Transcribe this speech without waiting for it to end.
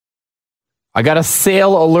I got a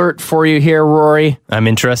sale alert for you here, Rory. I'm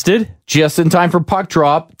interested. Just in time for puck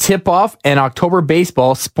drop, tip-off, and October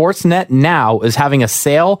baseball, Sportsnet now is having a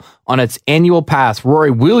sale on its annual pass.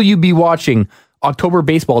 Rory, will you be watching October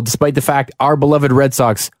baseball despite the fact our beloved Red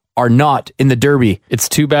Sox are not in the Derby? It's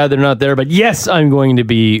too bad they're not there, but yes, I'm going to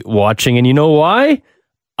be watching. And you know why?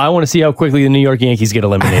 I want to see how quickly the New York Yankees get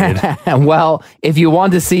eliminated. Well, if you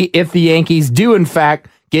want to see if the Yankees do, in fact,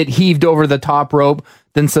 get heaved over the top rope,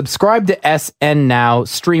 then subscribe to SN Now.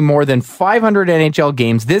 Stream more than 500 NHL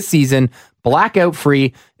games this season, blackout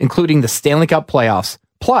free, including the Stanley Cup playoffs.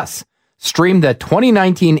 Plus, stream the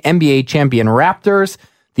 2019 NBA champion Raptors,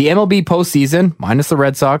 the MLB postseason, minus the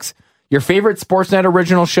Red Sox, your favorite Sportsnet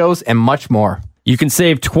original shows, and much more. You can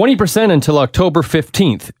save 20% until October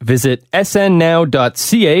 15th. Visit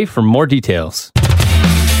snnow.ca for more details.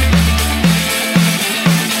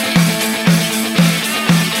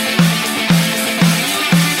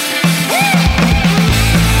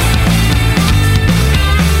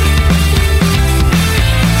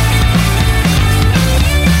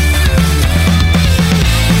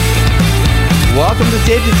 Welcome to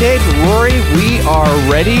Tape to Tape. Rory, we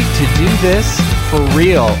are ready to do this for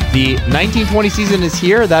real. The 1920 season is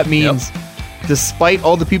here. That means despite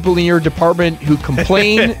all the people in your department who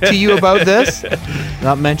complain to you about this,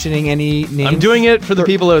 not mentioning any names. I'm doing it for the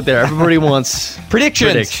people out there. Everybody wants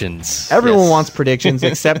predictions. Everyone wants predictions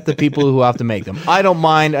except the people who have to make them. I don't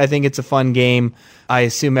mind. I think it's a fun game. I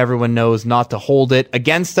assume everyone knows not to hold it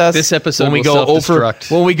against us. This episode when we will go self-destruct.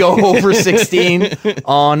 when we go over 16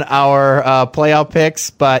 on our playoff picks.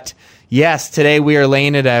 But yes, today we are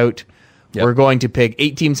laying it out. Yep. We're going to pick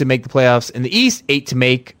 8 teams to make the playoffs in the East, 8 to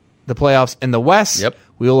make the playoffs in the West. Yep.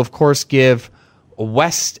 We will, of course, give a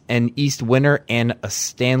West and East winner and a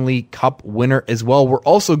Stanley Cup winner as well. We're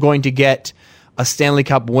also going to get a Stanley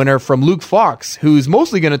Cup winner from Luke Fox, who's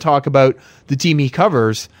mostly going to talk about the team he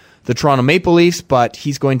covers, the Toronto Maple Leafs, but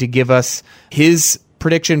he's going to give us his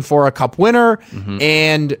prediction for a Cup winner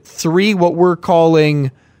and 3 what we're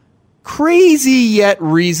calling crazy yet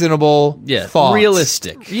reasonable thoughts.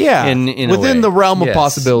 Realistic. Yeah, in within the realm of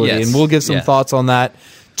possibility. Yes. And we'll give some thoughts on that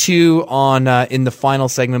too on in the final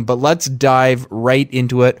segment. But let's dive right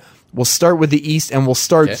into it. We'll start with the East, and we'll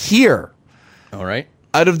start here. All right.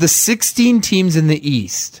 Out of the 16 teams in the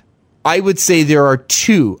East, I would say there are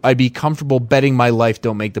 2 I'd be comfortable betting my life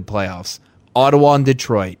don't make the playoffs. Ottawa and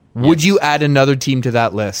Detroit. Would you add another team to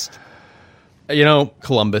that list?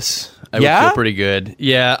 Columbus. I would feel pretty good.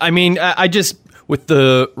 Yeah, I mean, I just, with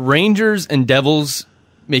the Rangers and Devils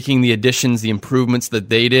making the additions, the improvements that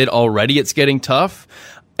they did already, it's getting tough.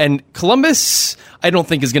 And Columbus, I don't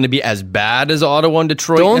think is going to be as bad as Ottawa and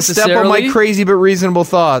Detroit. Don't step on my crazy but reasonable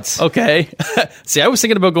thoughts. Okay. See, I was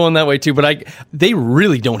thinking about going that way too, but they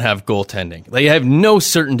really don't have goaltending. They have no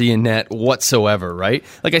certainty in net whatsoever, right?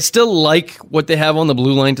 Like, I still like what they have on the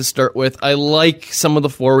blue line to start with. I like some of the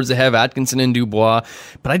forwards they have, Atkinson and Dubois,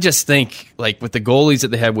 but I just think, like, with the goalies that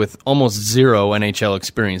they have with almost zero NHL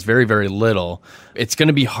experience, very, very little, it's going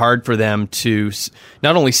to be hard for them to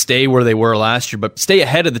not only stay where they were last year, but stay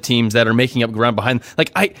ahead of the teams that are making up ground behind.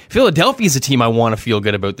 Like, Philadelphia is a team I want to feel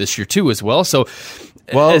good about this year too, as well. So,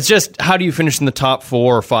 it's just, how do you finish in the top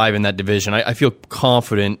 4 or 5 in that division? I feel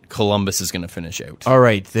confident Columbus is going to finish out. All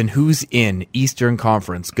right, then who's in Eastern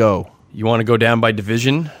Conference? Go. You want to go down by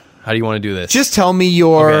division? How do you want to do this? Just tell me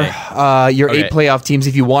your 8 playoff teams.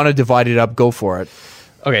 If you want to divide it up, go for it.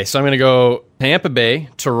 Okay, so I'm going to go Tampa Bay,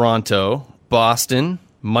 Toronto, Boston,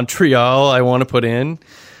 Montreal, I want to put in,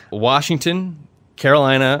 Washington,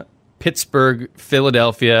 Carolina, Pittsburgh,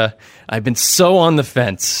 Philadelphia. I've been so on the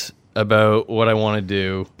fence about what I want to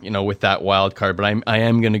do, with that wild card, but I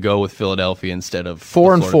am going to go with Philadelphia instead of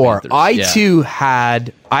 4 and 4. I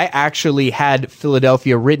actually had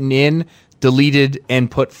Philadelphia written in, deleted,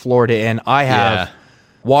 and put Florida in. I have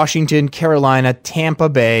Washington, Carolina, Tampa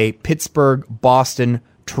Bay, Pittsburgh, Boston,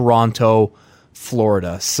 Toronto,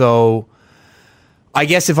 Florida. So I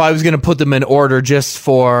guess if I was going to put them in order just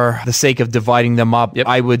for the sake of dividing them up,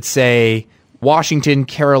 I would say Washington,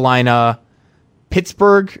 Carolina,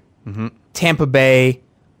 Pittsburgh, Tampa Bay,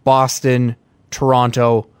 Boston,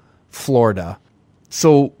 Toronto, Florida.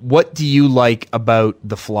 So what do you like about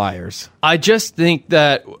the Flyers? I just think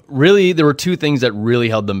that really there were 2 things that really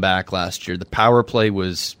held them back last year. The power play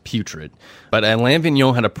was putrid. But Alain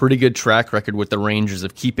Vigneault had a pretty good track record with the Rangers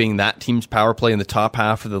of keeping that team's power play in the top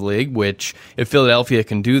half of the league, which if Philadelphia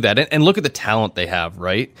can do that, and look at the talent they have,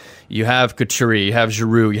 right? You have Couturier, you have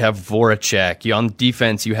Giroux, you have Voracek. On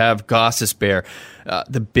defense, you have Gostisbehere.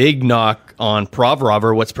 The big knock on Provorov,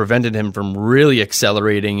 or what's prevented him from really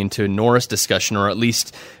accelerating into Norris discussion, or at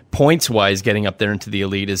least points-wise getting up there into the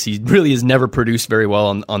elite is he really has never produced very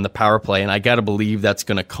well on the power play, and I got to believe that's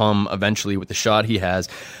going to come eventually with the shot he has.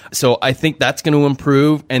 So I think that's going to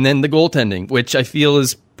improve. And then the goaltending, which I feel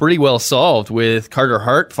is pretty well solved with Carter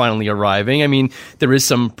Hart finally arriving. I mean, there is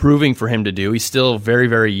some proving for him to do. He's still very,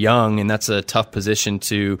 very young, and that's a tough position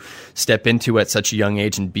to step into at such a young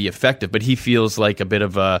age and be effective. But he feels like a bit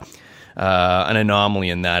of an anomaly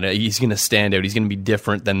in that. He's going to stand out. He's going to be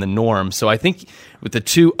different than the norm. So I think with the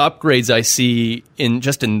two upgrades I see in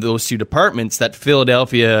those two departments, that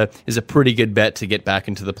Philadelphia is a pretty good bet to get back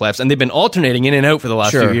into the playoffs. And they've been alternating in and out for the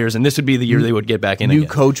last few years, and this would be the year they would get back in New again.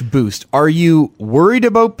 coach boost. Are you worried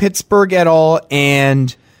about Pittsburgh at all?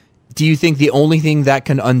 And do you think the only thing that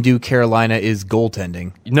can undo Carolina is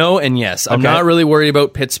goaltending? No and yes. I'm not really worried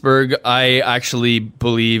about Pittsburgh. I actually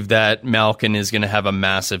believe that Malkin is going to have a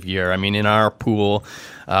massive year. I mean, in our pool,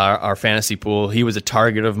 our fantasy pool, he was a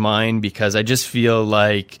target of mine because I just feel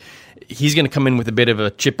like he's going to come in with a bit of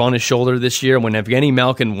a chip on his shoulder this year. When Evgeny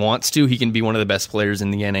Malkin wants to, he can be one of the best players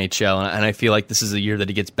in the NHL. And I feel like this is a year that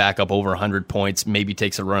he gets back up over 100 points, maybe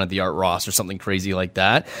takes a run at the Art Ross or something crazy like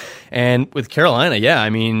that. And with Carolina, I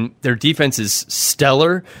mean, their defense is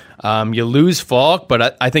stellar. You lose Falk,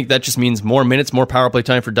 but I think that just means more minutes, more power play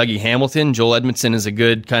time for Dougie Hamilton. Joel Edmondson is a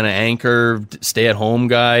good kind of anchor, stay-at-home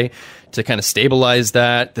guy to kind of stabilize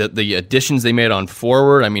that. The additions they made on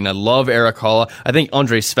forward, I mean, I love Eric Halla. I think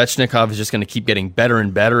Andrei Svechnikov is just going to keep getting better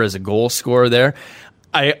and better as a goal scorer there.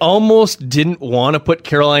 I almost didn't want to put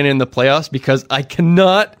Carolina in the playoffs because I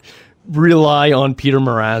cannot rely on Peter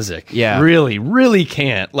Mrazek. Yeah. Really, really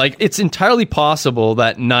can't. Like, it's entirely possible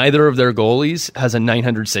that neither of their goalies has a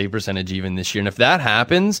 .900 save percentage even this year. And if that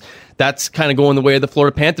happens, that's kind of going the way of the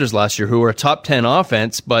Florida Panthers last year, who were a top 10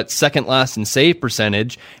 offense, but second last in save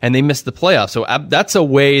percentage, and they missed the playoffs. So that's a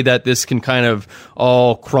way that this can kind of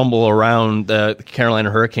all crumble around the Carolina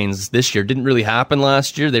Hurricanes this year. Didn't really happen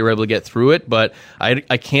last year. They were able to get through it, but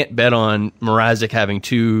I can't bet on Mrazek having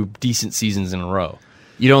two decent seasons in a row.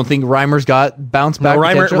 You don't think Reimer's got bounce back? No,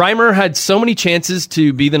 Reimer had so many chances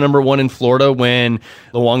to be the number one in Florida when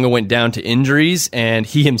Luongo went down to injuries, and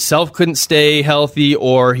he himself couldn't stay healthy,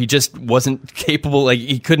 or he just wasn't capable. Like,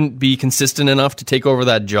 he couldn't be consistent enough to take over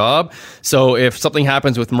that job. So if something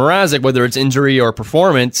happens with Mrazek, whether it's injury or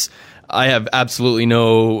performance, I have absolutely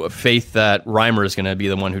no faith that Reimer is going to be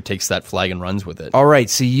the one who takes that flag and runs with it. All right,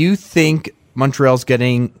 so you think Montreal's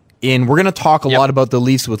getting in? We're going to talk a lot about the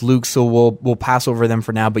Leafs with Luke, so we'll pass over them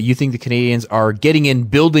for now. But you think the Canadiens are getting in,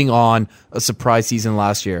 building on a surprise season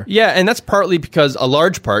last year? Yeah, and that's partly because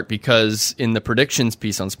in the predictions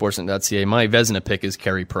piece on Sportsnet.ca, my Vezina pick is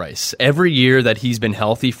Carey Price. Every year that he's been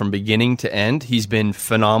healthy from beginning to end, he's been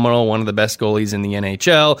phenomenal, one of the best goalies in the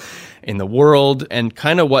NHL, in the world. And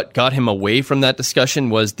kind of what got him away from that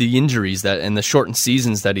discussion was the injuries and the shortened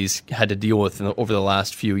seasons that he's had to deal with over the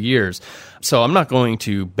last few years. So I'm not going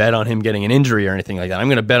to bet on him getting an injury or anything like that. I'm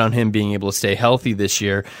going to bet on him being able to stay healthy this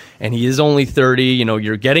year. And he is only 30. You know,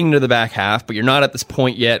 you're getting to the back half, but you're not at this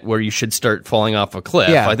point yet where you should start falling off a cliff.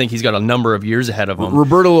 Yeah. I think he's got a number of years ahead of him.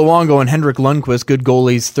 Roberto Luongo and Henrik Lundqvist, good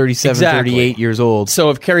goalies, 37, 38 years old. So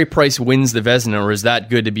if Carey Price wins the Vezina, or is that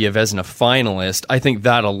good to be a Vezina finalist, I think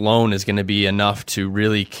that alone is going to be enough to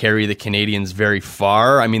really carry the Canadiens very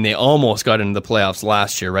far. I mean, they almost got into the playoffs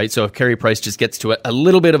last year, right? So if Carey Price just gets to a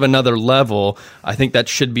little bit of another level, I think that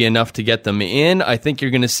should be enough to get them in. I think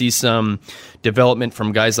you're going to see some development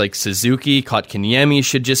from guys like Suzuki. Kotkaniemi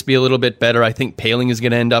should just be a little bit better. I think Poehling is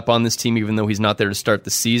going to end up on this team, even though he's not there to start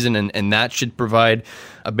the season, and that should provide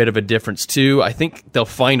a bit of a difference too. I think they'll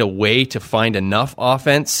find a way to find enough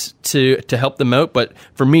offense to help them out, but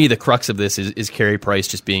for me, the crux of this is Carey Price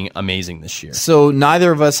just being amazing this year. So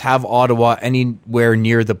neither of us have Ottawa anywhere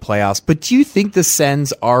near the playoffs, but do you think the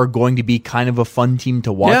Sens are going to be kind of a fun team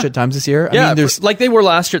to watch at times this year? I mean, there's like they were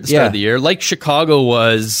last year at the start of the year, like Chicago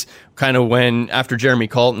was kind of when after Jeremy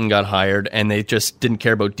Colton got hired, and they just didn't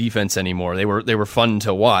care about defense anymore. They were fun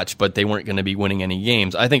to watch, but they weren't going to be winning any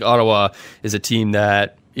games. I think Ottawa is a team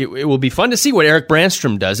that it will be fun to see what Eric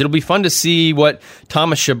Brandstrom does. It'll be fun to see what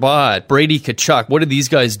Thomas Chabot, Brady Tkachuk, what do these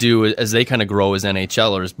guys do as they kind of grow as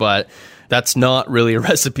NHLers, but that's not really a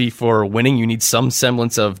recipe for winning. You need some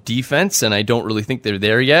semblance of defense, and I don't really think they're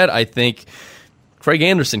there yet. I think Craig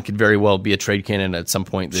Anderson could very well be a trade candidate at some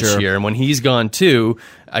point this year. And when he's gone too,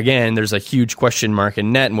 again, there's a huge question mark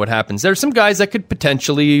in net and what happens. There's some guys that could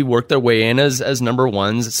potentially work their way in as number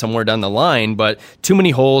ones somewhere down the line, but too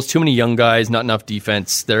many holes, too many young guys, not enough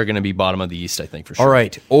defense. They're going to be bottom of the East, I think, for sure. All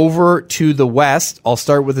right, over to the West. I'll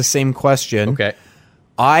start with the same question. Okay.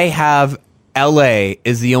 I have LA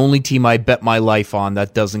is the only team I bet my life on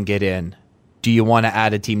that doesn't get in. Do you want to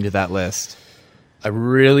add a team to that list? I'm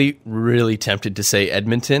really, really tempted to say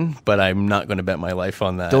Edmonton, but I'm not going to bet my life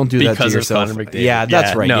on that. Don't do that to yourself. Connor McDavid. Yeah,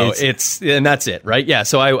 that's right. No, and that's it, right? Yeah,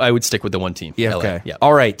 so I would stick with the one team. Yeah, LA. okay. Yeah.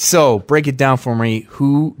 All right, so break it down for me.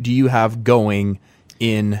 Who do you have going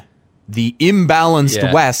in the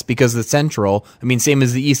imbalanced West? Because the Central, I mean, same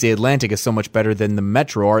as the East, the Atlantic is so much better than the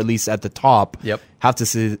Metro, or at least at the top. Yep. Have to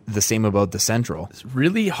say the same about the Central. It's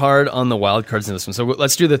really hard on the wild cards in this one. So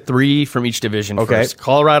let's do the 3 from each division first.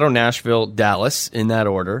 Colorado, Nashville, Dallas, in that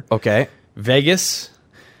order. Okay. Vegas,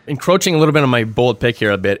 encroaching a little bit on my bold pick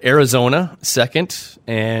here a bit. Arizona, second,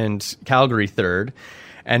 and Calgary, third.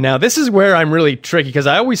 And now this is where I'm really tricky, because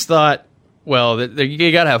I always thought, well,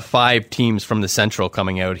 you got to have 5 teams from the Central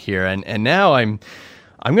coming out here, and now I'm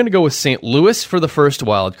going to go with St. Louis for the first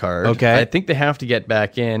wild card. Okay, I think they have to get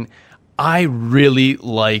back in. I really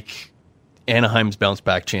like Anaheim's bounce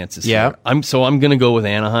back chances. Yeah, here. So I'm going to go with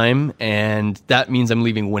Anaheim, and that means I'm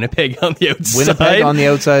leaving Winnipeg on the outside. Winnipeg on the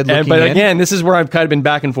outside. But again, this is where I've kind of been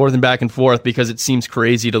back and forth because it seems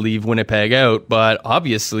crazy to leave Winnipeg out. But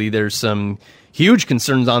obviously, there's some huge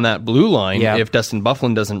concerns on that blue line if Dustin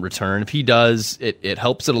Byfuglien doesn't return. If he does, it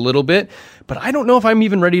helps it a little bit. But I don't know if I'm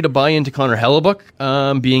even ready to buy into Connor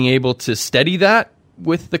Hellebuck being able to steady that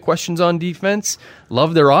with the questions on defense.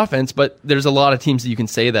 Love their offense, but there's a lot of teams that you can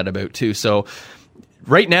say that about too. So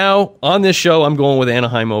right now, on this show, I'm going with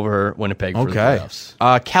Anaheim over Winnipeg for the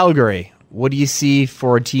playoffs. Calgary, what do you see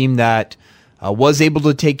for a team that was able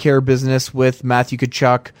to take care of business with Matthew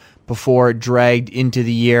Tkachuk before it dragged into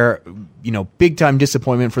the year? You know, big time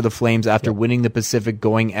disappointment for the Flames after winning the Pacific,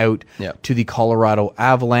 going out to the Colorado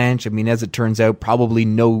Avalanche. I mean, as it turns out, probably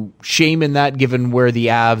no shame in that given where the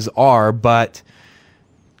Avs are, but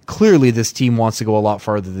clearly this team wants to go a lot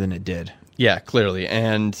farther than it did. Yeah, clearly.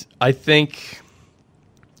 And I think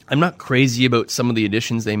I'm not crazy about some of the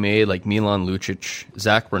additions they made, like Milan Lucic,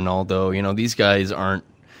 Zach Ronaldo. You know, these guys aren't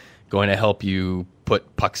going to help you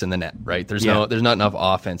put pucks in the net, right? There's not enough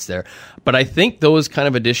offense there. But I think those kind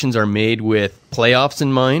of additions are made with playoffs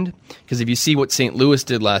in mind, because if you see what St. Louis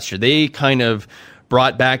did last year, they kind of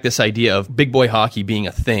brought back this idea of big boy hockey being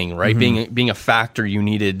a thing, right? Being a factor you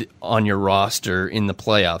needed on your roster in the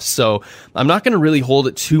playoffs. So I'm not going to really hold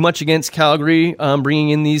it too much against Calgary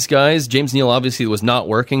bringing in these guys. James Neal obviously was not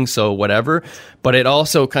working, so whatever. But it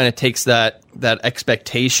also kind of takes that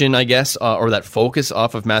expectation, I guess, or that focus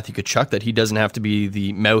off of Matthew Tkachuk, that he doesn't have to be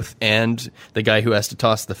the mouth and the guy who has to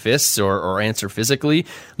toss the fists or answer physically.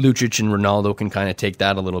 Lucic and Ronaldo can kind of take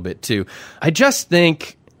that a little bit too. I just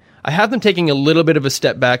think I have them taking a little bit of a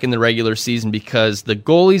step back in the regular season because the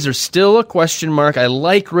goalies are still a question mark. I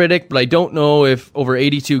like Riddick, but I don't know if over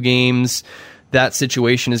 82 games that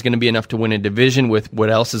situation is going to be enough to win a division with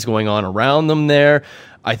what else is going on around them there.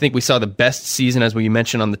 I think we saw the best season, as we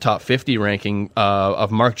mentioned on the top 50 ranking,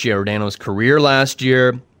 of Mark Giordano's career last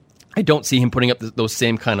year. I don't see him putting up those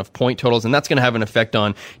same kind of point totals, and that's going to have an effect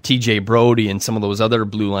on TJ Brody and some of those other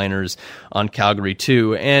blue liners on Calgary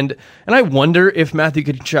too. And I wonder if Matthew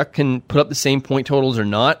Tkachuk can put up the same point totals or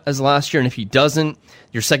not as last year, and if he doesn't,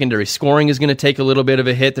 your secondary scoring is going to take a little bit of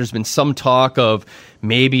a hit. There's been some talk of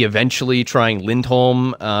maybe eventually trying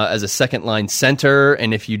Lindholm as a second-line center,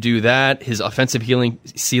 and if you do that, his offensive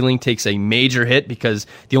ceiling takes a major hit, because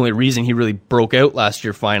the only reason he really broke out last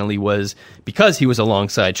year finally was because he was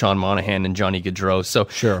alongside Sean Monahan and Johnny Gaudreau. So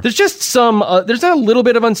there's just there's a little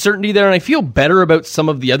bit of uncertainty there, and I feel better about some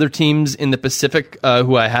of the other teams in the Pacific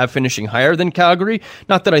who I have finishing higher than Calgary.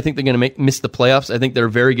 Not that I think they're going to miss the playoffs. I think they're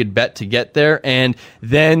a very good bet to get there, and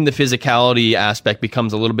then the physicality aspect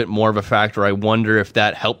becomes a little bit more of a factor. I wonder if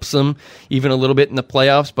that helps them even a little bit in the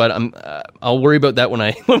playoffs, but I'll worry about that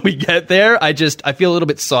when we get there. I feel a little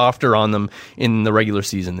bit softer on them in the regular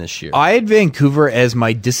season this year. I had Vancouver as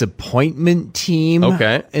my disappointment team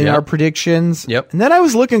in our predictions. Yep. And then I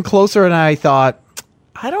was looking closer and I thought,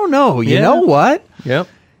 I don't know. You know what? Yep.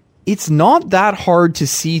 It's not that hard to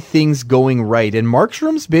see things going right. And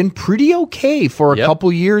Markstrom's been pretty okay for a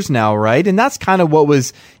couple years now, right? And that's kind of what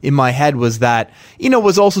was in my head, was that,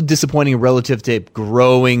 was also disappointing relative to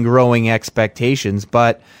growing expectations.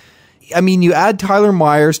 But, I mean, you add Tyler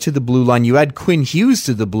Myers to the blue line, you add Quinn Hughes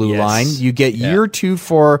to the blue line, you get year 2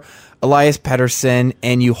 for Elias Pettersson,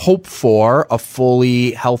 and you hope for a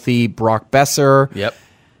fully healthy Brock Besser. Yep.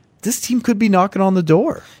 This team could be knocking on the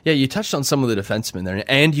door. Yeah, you touched on some of the defensemen there,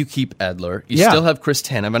 and you keep Edler. You still have Chris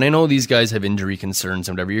Tanev, and I know these guys have injury concerns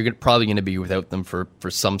and whatever. You're probably going to be without them for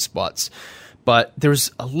some spots. but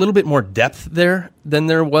there's a little bit more depth there than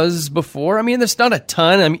there was before. I mean, there's not a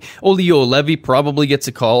ton. I mean, Olio Levy probably gets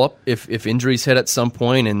a call up if injuries hit at some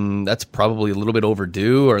point, and that's probably a little bit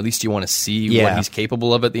overdue, or at least you want to see what he's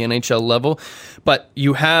capable of at the NHL level. But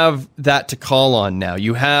you have that to call on now.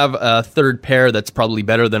 You have a third pair that's probably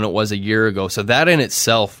better than it was a year ago. So that in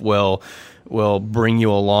itself will bring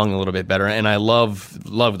you along a little bit better. And I love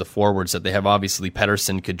the forwards that they have. Obviously,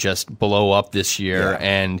 Pettersson could just blow up this year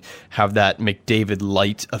and have that McDavid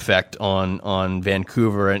light effect on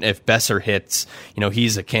Vancouver. And if Besser hits,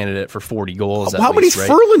 he's a candidate for 40 goals. How many's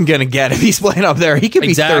Ferland going to get if he's playing up there? He could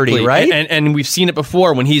be 30, right? And we've seen it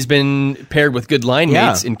before when he's been paired with good line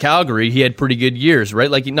mates in Calgary. He had pretty good years,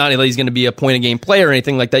 right? Like, not only he's going to be a point-a-game player or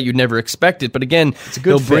anything like that, you'd never expect it. But again,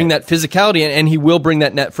 he'll bring that physicality, and he will bring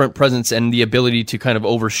that net front presence and the ability to kind of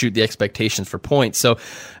overshoot the expectations for points. So,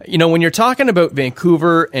 when you're talking about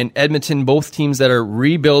Vancouver and Edmonton, both teams that are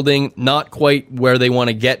rebuilding, not quite where they want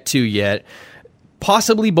to get to yet,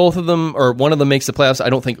 possibly both of them, or one of them makes the playoffs. I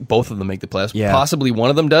don't think both of them make the playoffs. Yeah. Possibly one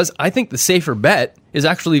of them does. I think the safer bet is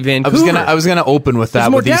actually Vancouver. I was gonna open with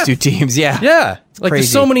that with these two teams. Yeah. Like,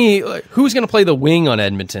 there's so many. Who's going to play the wing on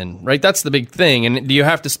Edmonton, right? That's the big thing. And do you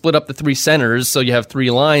have to split up the three centers so you have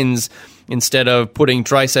three lines instead of putting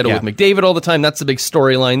Draisaitl with McDavid all the time? That's the big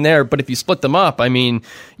storyline there. But if you split them up, I mean,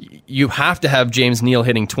 you have to have James Neal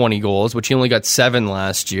hitting 20 goals, which he only got 7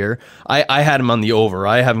 last year. I had him on the over.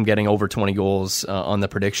 I have him getting over 20 goals on the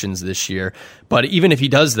predictions this year. But even if he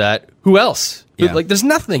does that, who else? Yeah. Like, there's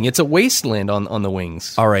nothing. It's a wasteland on the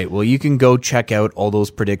wings. All right. Well, you can go check out all those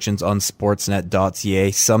predictions on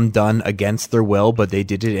sportsnet.ca. Some done against their will, but they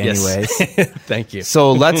did it anyways. Yes. Thank you.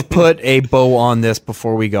 So let's put a bow on this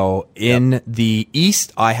before we go. In the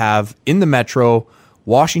East, I have in the Metro,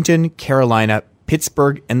 Washington, Carolina,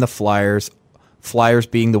 Pittsburgh, and the Flyers. Flyers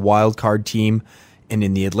being the wild card team. And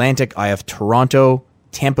in the Atlantic, I have Toronto,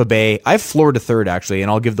 Tampa Bay. I have Florida third, actually,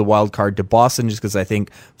 and I'll give the wild card to Boston just because I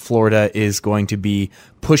think Florida is going to be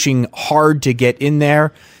pushing hard to get in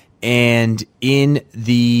there. And in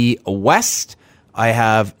the West, I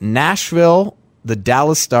have Nashville, the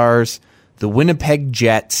Dallas Stars, the Winnipeg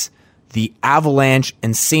Jets, the Avalanche,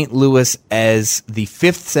 and St. Louis as the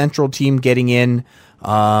fifth Central team getting in.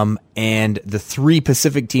 And the 3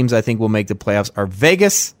 Pacific teams I think will make the playoffs are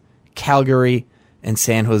Vegas, Calgary, and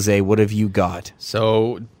San Jose. What have you got?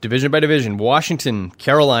 So, division by division, Washington,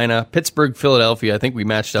 Carolina, Pittsburgh, Philadelphia. I think we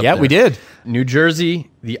matched up. Yeah, there. We did. New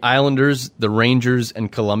Jersey, the Islanders, the Rangers,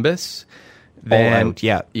 and Columbus. Then, all out,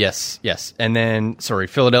 yeah. Yes. And then,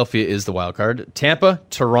 Philadelphia is the wild card. Tampa,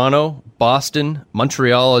 Toronto, Boston,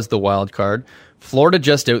 Montreal is the wild card. Florida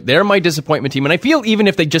just out. They're my disappointment team. And I feel even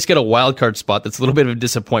if they just get a wild card spot, that's a little bit of a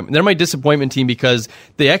disappointment. They're my disappointment team because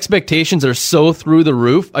the expectations are so through the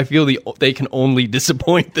roof. I feel they can only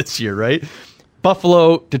disappoint this year, right?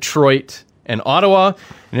 Buffalo, Detroit, and Ottawa.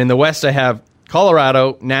 And in the West, I have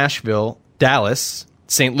Colorado, Nashville, Dallas,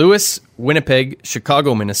 St. Louis, Winnipeg,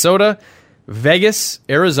 Chicago, Minnesota, Vegas,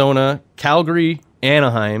 Arizona, Calgary,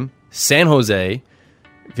 Anaheim, San Jose,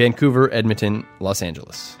 Vancouver, Edmonton, Los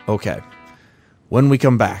Angeles. Okay. When we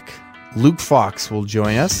come back, Luke Fox will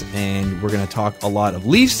join us, and we're going to talk a lot of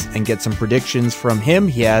Leafs and get some predictions from him.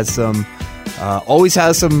 He has always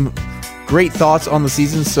has some great thoughts on the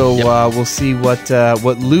season, so we'll see what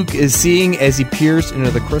Luke is seeing as he peers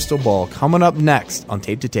into the crystal ball. Coming up next on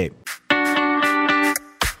Tape to Tape.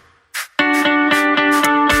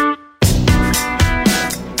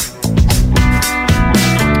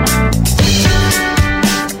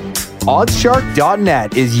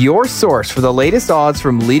 OddsShark.net is your source for the latest odds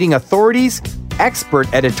from leading authorities,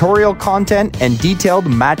 expert editorial content, and detailed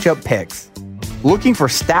matchup picks. Looking for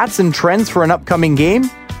stats and trends for an upcoming game?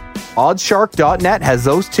 OddsShark.net has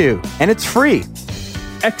those too, and it's free.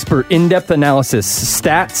 Expert in-depth analysis,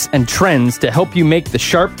 stats, and trends to help you make the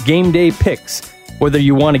sharp game day picks. Whether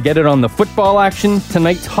you want to get it on the football action,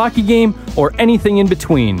 tonight's hockey game, or anything in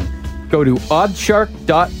between. Go to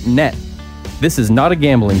OddsShark.net. This is not a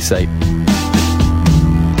gambling site.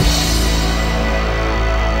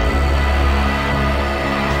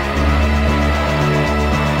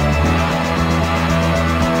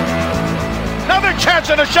 Another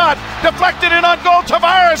chance and a shot. Deflected in on goal.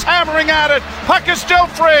 Tavares hammering at it. Puck is still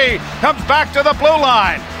free. Comes back to the blue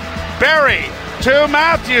line. Barry to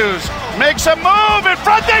Matthews. Makes a move. In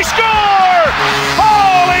front. They score!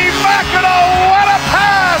 Holy mackerel. What a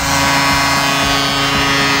pass!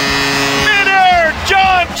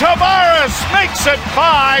 John Tavares makes it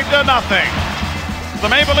 5-0. The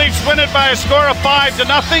Maple Leafs win it by a score of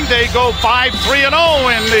 5-0. They go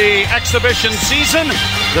 5-3-0 in the exhibition season.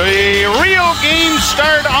 The real games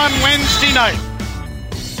start on Wednesday night.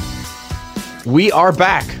 We are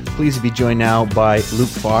back. Pleased to be joined now by Luke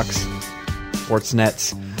Fox,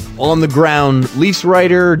 Sportsnet's on-the-ground Leafs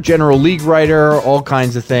writer, general league writer, all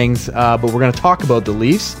kinds of things. But we're going to talk about the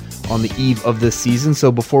Leafs on the eve of this season.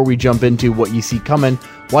 So before we jump into what you see coming,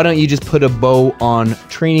 why don't you just put a bow on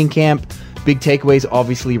training camp? Big takeaways,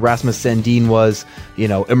 obviously, Rasmus Sandin was,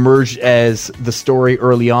 emerged as the story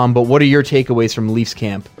early on. But what are your takeaways from Leafs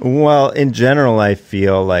camp? Well, in general, I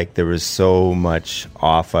feel like there was so much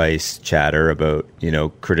off-ice chatter about,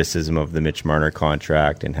 criticism of the Mitch Marner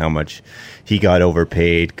contract and how much he got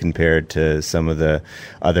overpaid compared to some of the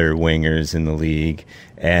other wingers in the league.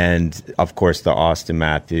 And, of course, the Austin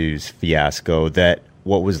Matthews fiasco that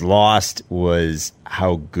what was lost was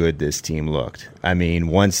how good this team looked. I mean,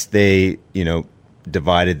 once they,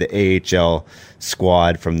 divided the AHL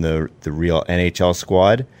squad from the real NHL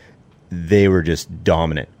squad, they were just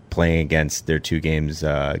dominant playing against their two games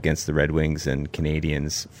against the Red Wings and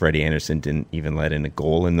Canadians. Freddie Anderson didn't even let in a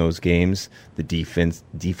goal in those games. The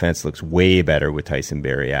defense looks way better with Tyson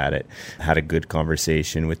Barrie at it. Had a good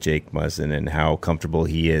conversation with Jake Muzzin and how comfortable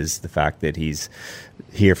he is, the fact that he's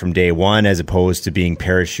here from day one as opposed to being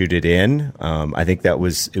parachuted in. I think it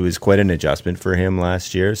was quite an adjustment for him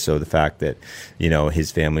last year. So the fact that,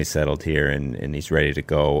 his family settled here and he's ready to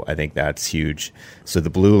go, I think that's huge. So the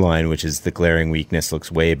blue line, which is the glaring weakness,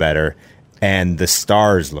 looks way better. And the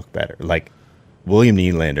stars look better. Like William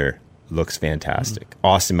Nylander looks fantastic. Mm-hmm.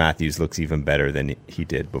 Austin Matthews looks even better than he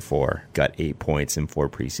did before. Got 8 points in 4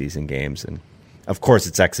 preseason games. And of course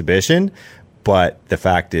it's exhibition. But the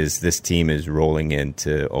fact is, this team is rolling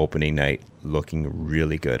into opening night looking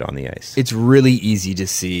really good on the ice. It's really easy to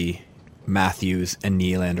see Matthews and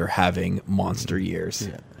Nylander having monster years.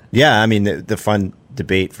 Yeah, I mean, the fun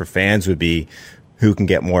debate for fans would be who can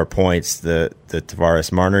get more points, the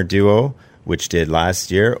Tavares-Marner duo, which did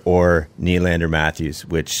last year, or Nylander-Matthews,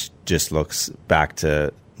 which just looks back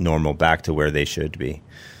to normal, back to where they should be.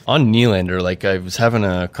 On Nylander, I was having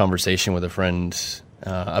a conversation with a friend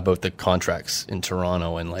about the contracts in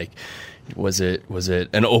Toronto, and was it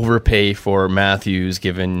an overpay for Matthews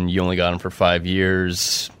given you only got him for 5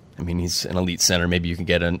 years? I mean, he's an elite center. Maybe you can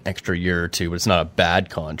get an extra year or two, but it's not a bad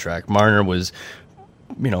contract. Marner was,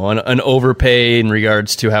 an overpay in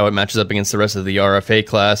regards to how it matches up against the rest of the RFA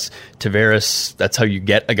class. Tavares, that's how you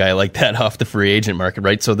get a guy like that off the free agent market,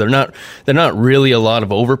 right? So they're not really a lot of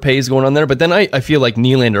overpays going on there. But then I feel like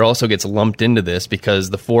Nylander also gets lumped into this because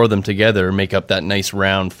the four of them together make up that nice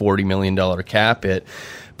round $40 million cap hit.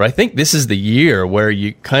 But I think this is the year where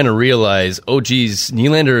you kind of realize, oh, geez,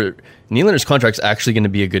 Nylander's contract's actually going to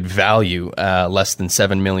be a good value, less than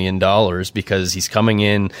 $7 million, because he's coming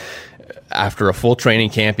in after a full training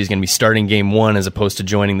camp. He's going to be starting game one as opposed to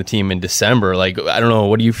joining the team in December. I don't know.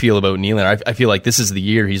 What do you feel about Nylander? I feel like this is the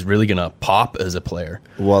year he's really going to pop as a player.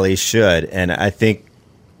 Well, he should. And I think,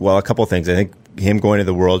 a couple of things. I think him going to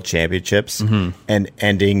the World Championships and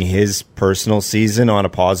ending his personal season on a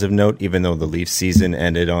positive note, even though the Leafs season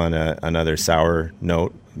ended on another sour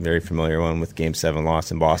note, very familiar one with Game 7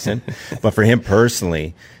 loss in Boston. But for him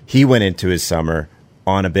personally, he went into his summer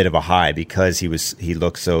on a bit of a high because he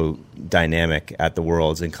looked so dynamic at the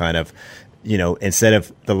Worlds, and kind of, instead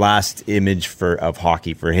of the last image of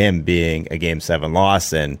hockey for him being a Game 7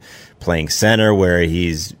 loss and playing center where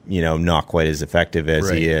he's, not quite as effective as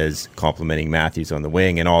he is, complimenting Matthews on the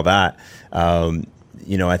wing and all that,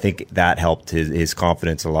 I think that helped his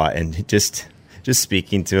confidence a lot. And just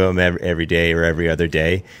speaking to him every day or every other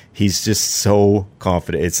day, he's just so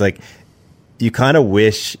confident. It's like, you kind of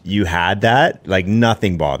wish you had that.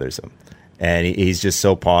 Nothing bothers him. And he's just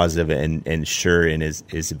so positive and sure in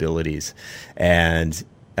his abilities. And,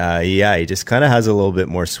 he just kind of has a little bit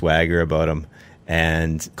more swagger about him.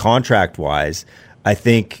 And contract-wise, I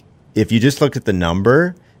think if you just look at the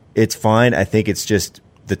number, it's fine. I think it's just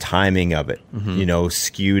the timing of it,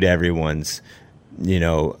 skewed everyone's,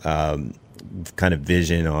 kind of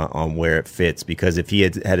vision on where it fits. Because if he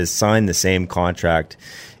had signed the same contract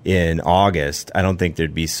in August, I don't think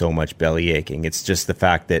there'd be so much belly aching. It's just the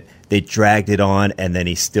fact that they dragged it on, and then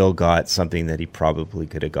he still got something that he probably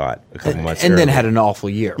could have got a couple months and earlier. Then had an awful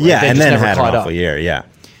year. Right? Yeah, and then had an awful year, yeah.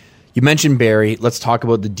 You mentioned Barrie. Let's talk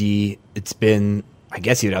about the D. It's been, I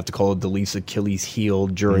guess you'd have to call it the Leafs' Achilles heel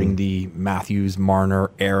during the Matthews-Marner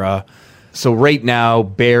era. So right now,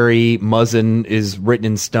 Barrie, Muzzin is written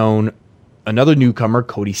in stone. Another newcomer,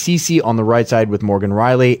 Cody Ceci, on the right side with Morgan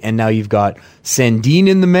Riley. And now you've got Sandin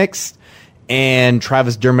in the mix and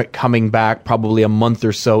Travis Dermott coming back probably a month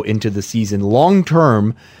or so into the season. Long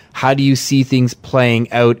term, how do you see things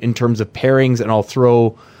playing out in terms of pairings? And I'll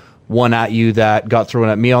throw one at you that got thrown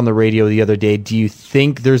at me on the radio the other day. Do you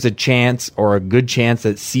think there's a chance or a good chance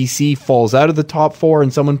that CC falls out of the top 4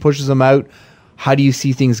 and someone pushes him out? How do you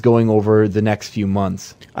see things going over the next few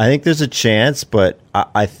months? I think there's a chance, but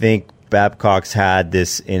I think Babcock's had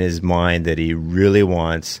this in his mind that he really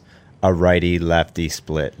wants a righty-lefty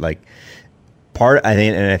split. Like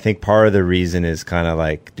I think part of the reason is kind of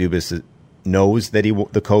like Dubas knows that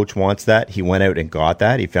the coach wants that. He went out and got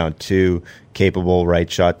that. He found 2 capable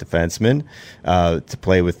right shot defensemen to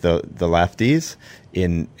play with the lefties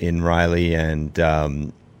in Riley and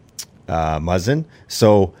Muzzin.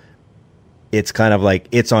 So it's kind of like,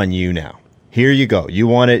 it's on you now. Here you go. You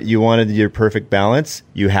wanted your perfect balance.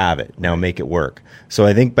 You have it. Now make it work. So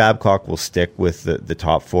I think Babcock will stick with the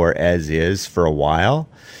top 4 as is for a while,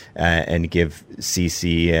 and give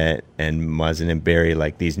CC and Muzzin and Barry,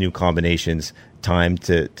 like, these new combinations, time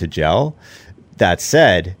to gel. That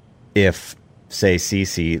said, if, say,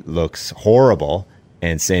 CC looks horrible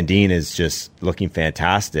and Sandin is just looking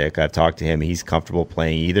fantastic, I've talked to him, he's comfortable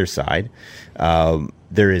playing either side,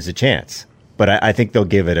 there is a chance. But I think they'll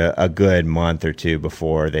give it a good month or 2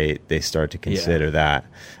 before they start to consider that.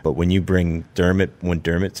 But when you bring when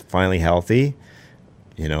Dermott's finally healthy,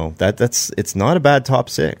 it's not a bad top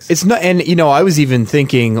 6. It's not, and I was even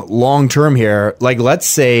thinking long term here. Like, let's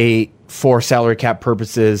say for salary cap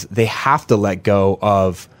purposes, they have to let go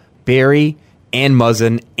of Barry and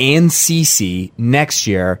Muzzin and CC next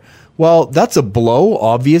year. Well, that's a blow,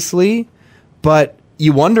 obviously, but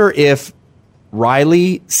you wonder if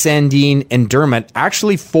Riley, Sandin, and Dermott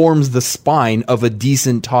actually forms the spine of a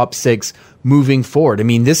decent top 6 moving forward. I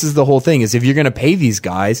mean, this is the whole thing, is if you're going to pay these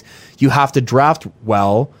guys, you have to draft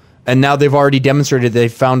well. And now they've already demonstrated they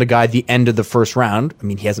found a guy at the end of the first round. I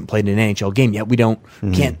mean, he hasn't played an NHL game yet. We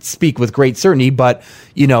can't speak with great certainty, but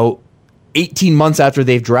 18 months after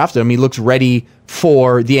they've drafted him, he looks ready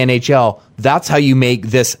for the NHL. That's how you make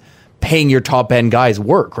this paying your top end guys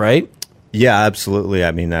work, right? Yeah, absolutely.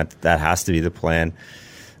 I mean, that has to be the plan.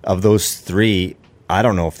 Of those 3, I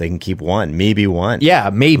don't know if they can keep one. Maybe one. Yeah,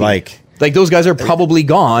 maybe. Like those guys are probably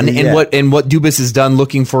gone. Yeah. And what Dubas has done,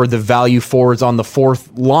 looking for the value forwards on the 4th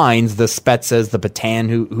lines, the Spetzes, the Patan,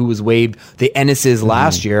 who was waived, the Ennises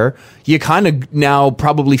last year, you kind of now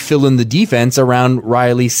probably fill in the defense around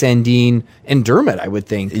Riley, Sandin, and Dermott, I would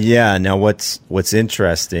think. Yeah. Now, what's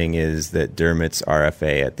interesting is that Dermott's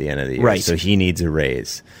RFA at the end of the year, right? So he needs a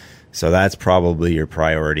raise. So that's probably your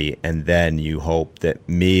priority, and then you hope that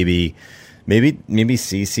maybe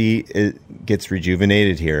CC gets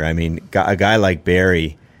rejuvenated here. I mean, a guy like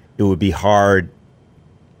Barry, it would be hard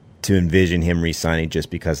to envision him re-signing just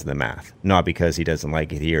because of the math, not because he doesn't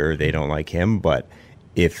like it here or they don't like him, but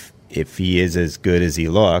if he is as good as he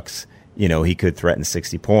looks, he could threaten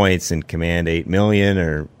 60 points and command $8 million,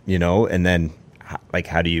 or and then like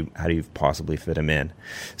how do you possibly fit him in?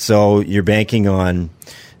 So you're banking on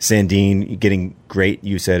Sandin getting great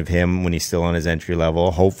use out of him when he's still on his entry level.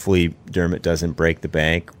 Hopefully Dermott doesn't break the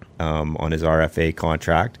bank on his RFA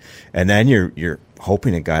contract, and then you're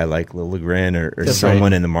hoping a guy like Liljegren or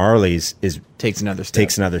someone in the Marlies takes another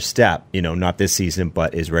step. Not this season,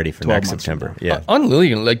 but is ready for next September. Yeah. On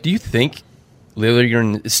Liljegren, like, do you think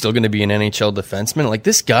Liljegren is still going to be an NHL defenseman? Like,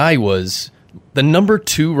 this guy was the number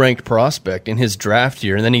 2 ranked prospect in his draft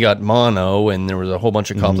year, and then he got mono, and there was a whole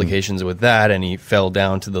bunch of complications with that, and he fell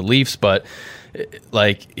down to the Leafs. But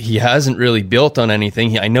like, he hasn't really built on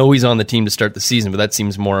anything. I know he's on the team to start the season, but that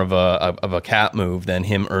seems more of a cap move than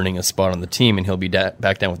him earning a spot on the team, and he'll be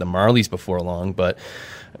back down with the Marlies before long. But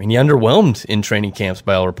I mean, he underwhelmed in training camps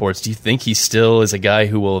by all reports. Do you think he still is a guy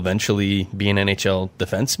who will eventually be an NHL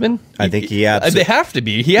defenseman? I think he absolutely... They have to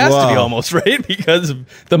be. He has to be almost, right? Because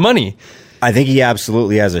of the money. I think he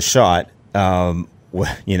absolutely has a shot.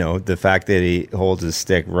 The fact that he holds his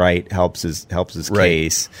stick right helps his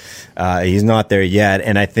case. He's not there yet,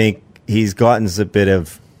 and I think he's gotten a bit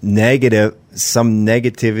of some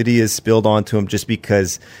negativity is spilled onto him just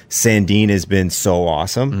because Sandin has been so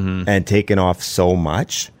awesome and taken off so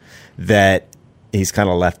much that he's kind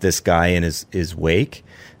of left this guy in his wake.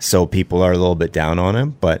 So people are a little bit down on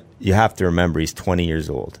him, but you have to remember he's 20 years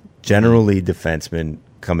old. Generally, defensemen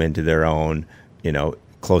come into their own,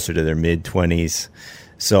 closer to their mid-20s.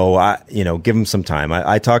 So, give him some time.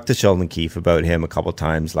 I talked to Sheldon Keefe about him a couple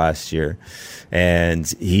times last year, and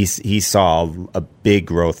he saw a big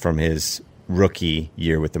growth from his rookie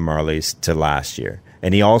year with the Marlies to last year.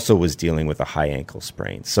 And he also was dealing with a high ankle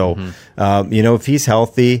sprain. So, if he's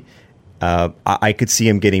healthy, I could see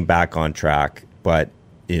him getting back on track. But,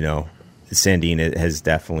 Sandin has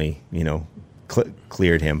definitely,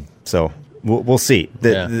 cleared him. So We'll see.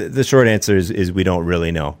 The short answer is we don't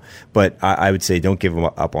really know. But I would say don't give him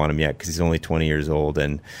up on him yet because he's only 20 years old.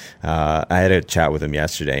 And I had a chat with him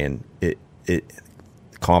yesterday, and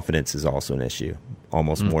confidence is also an issue,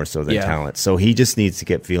 almost more so than talent. So he just needs to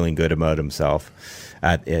get feeling good about himself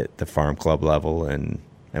at the farm club level, and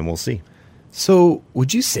we'll see. So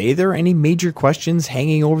would you say there are any major questions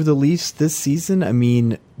hanging over the Leafs this season? I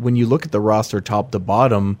mean, when you look at the roster top to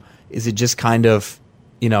bottom, is it just kind of,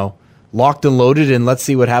 locked and loaded and let's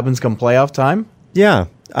see what happens come playoff time? Yeah,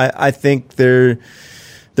 I think they're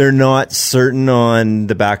not certain on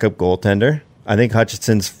the backup goaltender. I think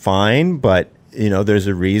Hutchinson's fine, but there's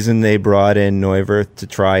a reason they brought in Neuwirth to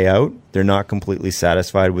try out. They're not completely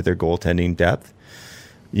satisfied with their goaltending depth.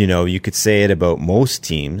 You could say it about most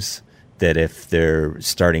teams that if their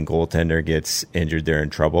starting goaltender gets injured, they're in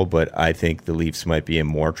trouble. But I think the Leafs might be in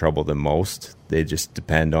more trouble than most. They just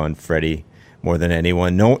depend on Freddie more than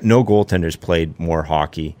anyone. No goaltenders played more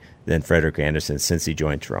hockey than Frederik Andersen since he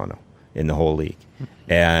joined Toronto in the whole league.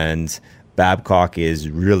 And Babcock is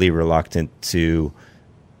really reluctant to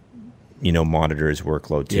monitor his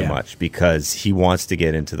workload too much because he wants to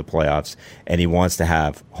get into the playoffs and he wants to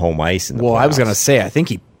have home ice in the playoffs. I was going to say, I think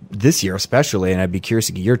he, this year especially, and I'd be curious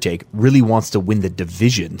to get your take, really wants to win the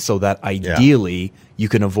division so that ideally you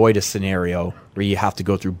can avoid a scenario where you have to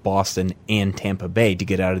go through Boston and Tampa Bay to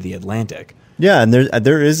get out of the Atlantic. Yeah, and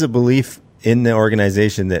there is a belief in the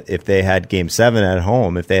organization that if they had Game 7 at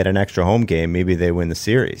home, if they had an extra home game, maybe they win the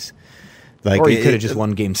series. Or you could have just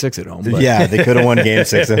won Game 6 at home. But. Yeah, they could have won Game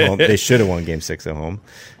 6 at home. They should have won Game 6 at home.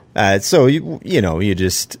 So, you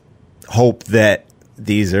just hope that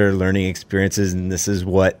these are learning experiences and this is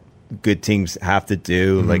what good teams have to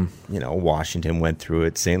do. Like, Washington went through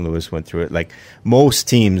it. St. Louis went through it. Like, most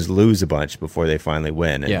teams lose a bunch before they finally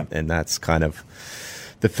win. And that's kind of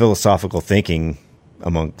the philosophical thinking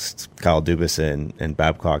amongst Kyle Dubas and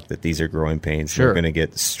Babcock that these are growing pains. Sure. They're going to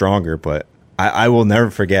get stronger, but I will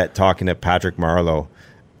never forget talking to Patrick Marleau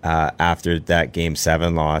after that Game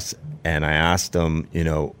 7 loss, and I asked him,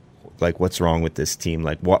 what's wrong with this team?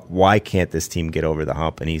 Like, why can't this team get over the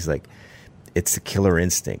hump? And he's like, it's the killer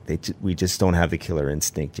instinct. We just don't have the killer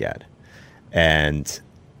instinct yet. And,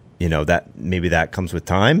 that maybe that comes with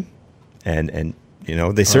time, and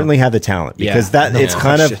they certainly have the talent because it's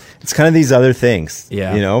kind of these other things,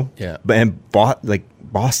 and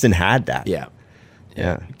Boston had that. Yeah.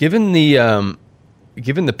 Given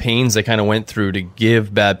the pains they kind of went through to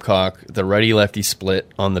give Babcock the righty-lefty split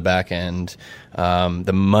on the back end,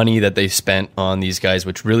 the money that they spent on these guys,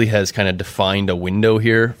 which really has kind of defined a window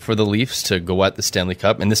here for the Leafs to go at the Stanley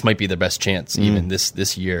Cup, and this might be their best chance even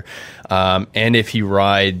this year. And if he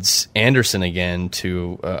rides Anderson again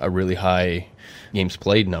to a really high games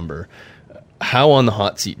played number, how on the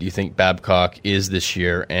hot seat do you think Babcock is this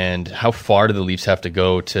year, and how far do the Leafs have to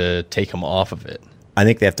go to take him off of it? I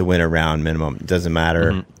think they have to win a round minimum. It doesn't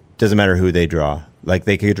matter. Doesn't matter who they draw. Like,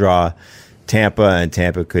 they could draw Tampa, and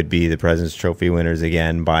Tampa could be the President's Trophy winners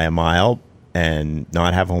again by a mile and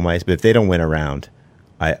not have home ice. But if they don't win a round,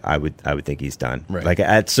 I would think he's done. Right. Like,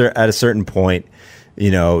 at a certain point,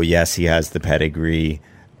 yes, he has the pedigree.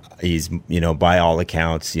 He's, by all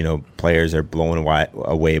accounts, players are blown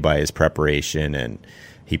away by his preparation, and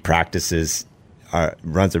he practices,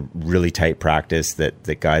 runs a really tight practice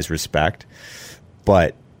that guys respect.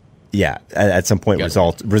 But at some point,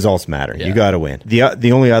 results matter. Yeah. You got to win.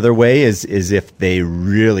 The only other way is if they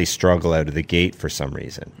really struggle out of the gate for some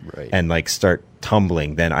reason, right, and start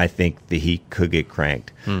tumbling. Then I think the Heat could get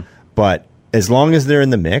cranked. But as long as they're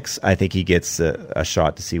in the mix, I think he gets a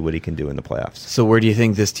shot to see what he can do in the playoffs. So where do you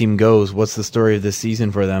think this team goes? What's the story of this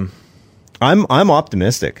season for them? I'm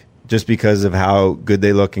optimistic just because of how good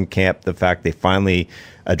they look in camp. The fact they finally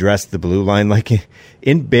addressed the blue line. Like,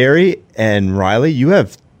 in Barry and Riley, you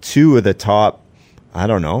have two of the top,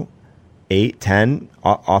 8, 10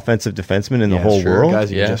 offensive defensemen in the whole world.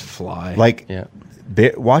 Guys who just fly.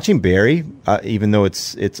 Watching Barry, even though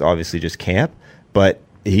it's obviously just camp, but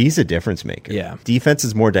he's a difference maker. Yeah. Defense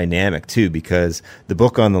is more dynamic too, because the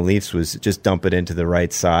book on the Leafs was just dump it into the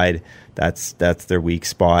right side. That's their weak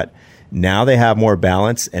spot. Now they have more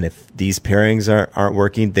balance, and if these pairings aren't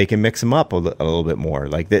working, they can mix them up a little bit more.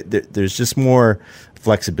 Like, there's just more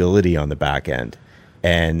flexibility on the back end,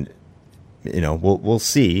 and we'll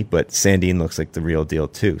see. But Sandin looks like the real deal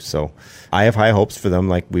too. So I have high hopes for them.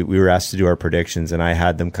 Like, we were asked to do our predictions, and I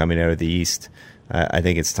had them coming out of the East. I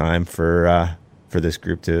think it's time for this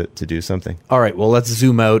group to do something. All right, well, let's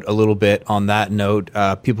zoom out a little bit on that note.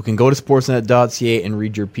 People can go to sportsnet.ca and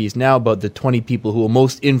read your piece now about the 20 people who will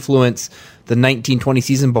most influence the 1920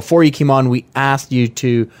 season. Before you came on, we asked you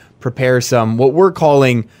to prepare some, what we're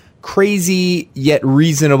calling crazy yet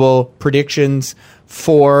reasonable predictions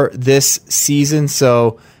for this season.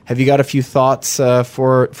 So have you got a few thoughts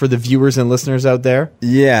for the viewers and listeners out there?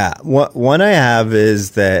 Yeah. One I have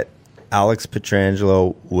is that Alex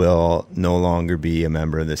Pietrangelo will no longer be a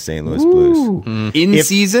member of the St. Louis Blues. In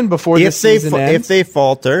season, before the season ends? If they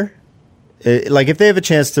falter, like if they have a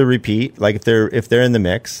chance to repeat, like if they're in the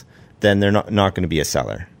mix, then they're not going to be a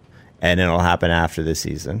seller. And it'll happen after the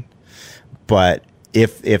season. But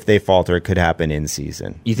if they falter, it could happen in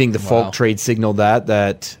season. You think the Falk trade signaled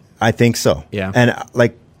that? I think so. Yeah. And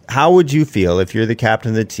like, how would you feel if you're the captain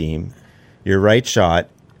of the team, you're right shot,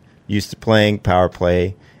 used to playing power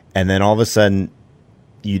play, and then all of a sudden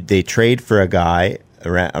they trade for a guy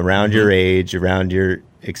around your age, around your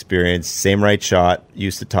experience, same right shot,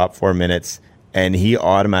 used to top 4 minutes, and he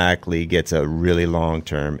automatically gets a really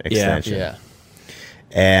long-term extension. Yeah.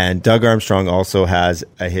 And Doug Armstrong also has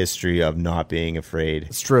a history of not being afraid.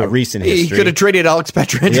 It's true. A recent history. He could have traded Alex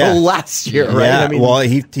Pietrangelo last year, right? Yeah, I mean, well,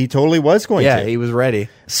 he totally was going to. Yeah, he was ready.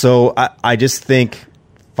 So I just think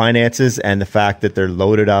finances and the fact that they're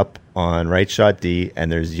loaded up on right shot D,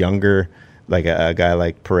 and there's younger, like a guy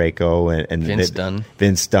like Parayko and Vince Dunn.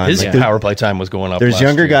 His power play time was going up. There's last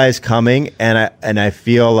younger year. guys coming, and I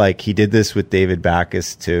feel like he did this with David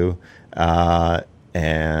Backes too, and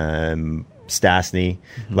Stastny.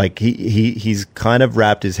 Like he's kind of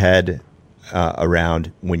wrapped his head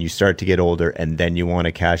around when you start to get older, and then you want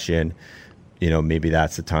to cash in. You know, maybe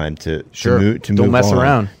that's the time to move Don't mess on.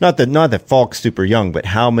 around. Not that Falk's super young, but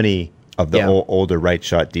how many of the older right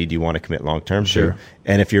shot D do you want to commit long term to?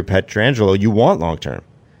 And if you're Pietrangelo, you want long term.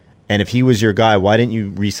 And if he was your guy, why didn't you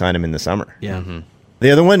re-sign him in the summer? Yeah.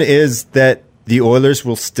 The other one is that the Oilers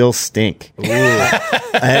will still stink.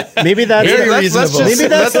 Maybe that's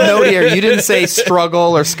let's note here. You didn't say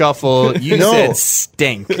struggle or scuffle. You said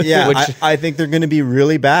stink. Yeah, I think they're going to be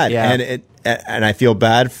really bad. Yeah. And I feel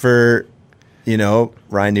bad for,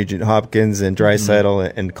 Ryan Nugent-Hopkins and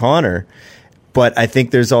Draisaitl and Connor. But I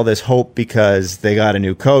think there's all this hope because they got a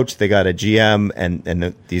new coach, they got a GM,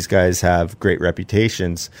 and these guys have great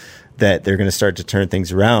reputations that they're going to start to turn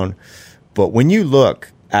things around. But when you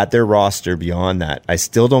look at their roster beyond that, I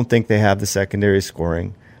still don't think they have the secondary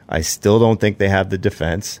scoring. I still don't think they have the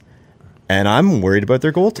defense. And I'm worried about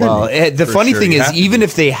their goaltending. Well, the funny thing is, even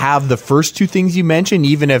if they have the first two things you mentioned,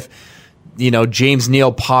 even if James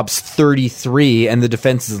Neal pops 33 and the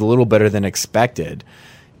defense is a little better than expected,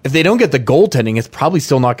 if they don't get the goaltending, it's probably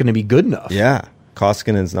still not going to be good enough. Yeah,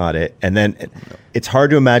 Koskinen's not it. And then it's hard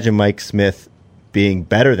to imagine Mike Smith being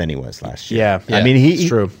better than he was last year. Yeah. I mean, it's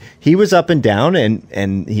true. He was up and down,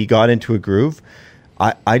 and he got into a groove.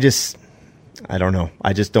 I don't know.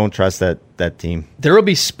 I just don't trust that team. There will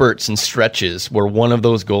be spurts and stretches where one of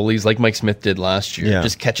those goalies, like Mike Smith did last year,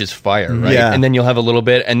 just catches fire, right? Yeah. And then you'll have a little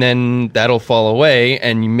bit, and then that'll fall away,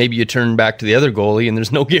 and maybe you turn back to the other goalie, and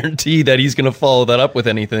there's no guarantee that he's going to follow that up with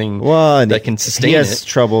anything that can sustain it. He has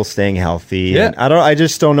trouble staying healthy. Yeah. And I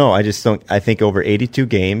just don't know. I think over 82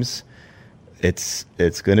 games, it's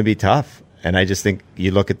going to be tough. And I just think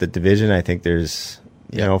you look at the division, I think there's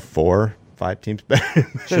 4-5 teams better.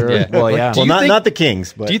 Sure. Yeah. Well, yeah. Well, not the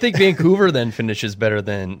Kings. But do you think Vancouver then finishes better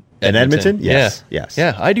than Edmonton? Yes. Yeah. Yes.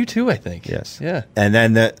 Yeah, I do too, I think. Yes. Yeah. And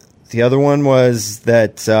then the other one was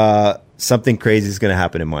that something crazy is going to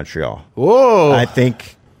happen in Montreal. Whoa. I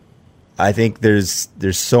think there's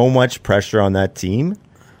so much pressure on that team,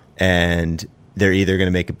 and they're either going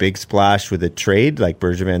to make a big splash with a trade, like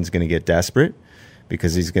Bergevin's going to get desperate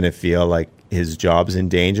because he's going to feel like his job's in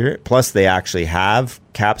danger. Plus, they actually have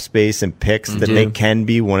cap space and picks that they can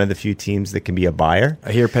be one of the few teams that can be a buyer.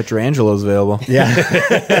 I hear Pietrangelo's available. Yeah.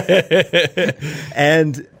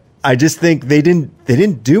 And I just think they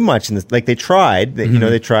didn't do much in this. Like they tried,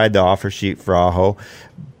 they tried the offer sheet for Aho,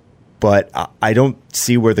 but I don't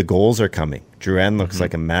see where the goals are coming. Drouin looks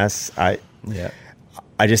like a mess. I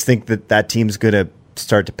just think that team's going to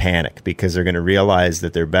start to panic because they're going to realize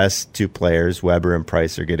that their best two players, Weber and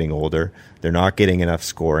Price, are getting older. They're not getting enough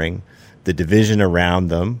scoring. The division around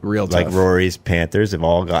them, real like tough. Rory's Panthers, have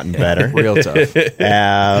all gotten better. Real tough.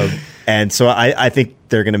 And so I think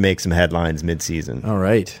they're going to make some headlines mid-season. All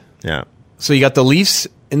right. Yeah. So you got the Leafs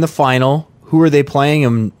in the final. Who are they playing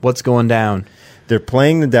and what's going down? They're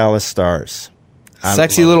playing the Dallas Stars.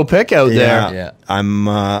 Sexy little pick out there. Yeah.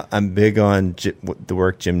 I'm big on the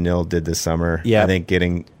work Jim Nill did this summer. Yeah. I think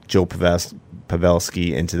getting Joe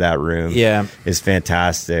Pavelski into that room is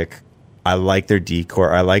fantastic. I like their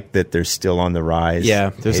decor. I like that they're still on the rise.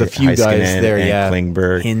 Yeah, there's a few guys there. And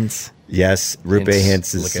Klingberg. Hints. Yes, Rupe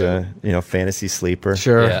Hintz, Hintz is look fantasy sleeper.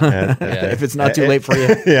 Sure. Yeah. If it's not too late for you.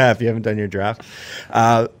 Yeah, if you haven't done your draft.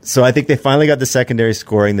 So I think they finally got the secondary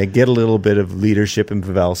scoring. They get a little bit of leadership in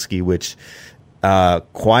Pavelski, which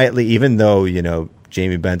quietly, even though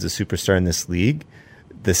Jamie Benn's a superstar in this league,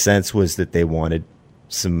 the sense was that they wanted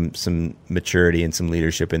some maturity and some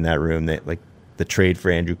leadership in that room. That like the trade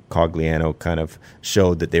for Andrew Cogliano kind of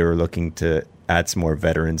showed that they were looking to add some more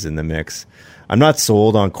veterans in the mix. I'm not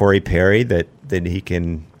sold on Corey Perry that he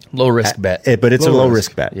can Low risk bet. but it's a low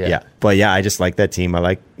risk risk bet. yeah. Yeah. But yeah, I just like that team. I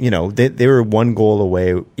like, they were one goal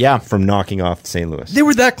away from knocking off St. Louis. They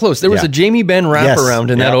were that close. There was a Jamie Benn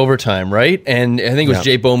wraparound in that overtime, right? And I think it was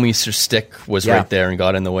Jay Bowmeister's stick was right there and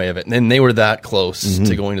got in the way of it. And then they were that close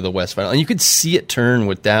to going to the West Final. And you could see it turn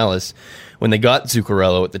with Dallas. When they got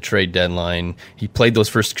Zuccarello at the trade deadline, he played those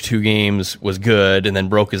first 2 games, was good, and then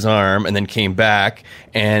broke his arm, and then came back,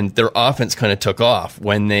 and their offense kind of took off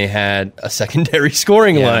when they had a secondary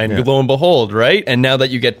scoring line, lo and behold, right? And now that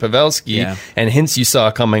you get Pavelski and Hintz you saw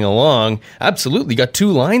coming along, absolutely, got 2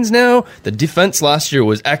 lines now. The defense last year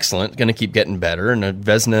was excellent, going to keep getting better, and a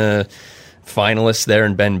Vezina finalist there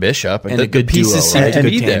in Ben Bishop. And the good pieces duo, seem to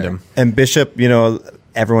be tandem. there. And Bishop,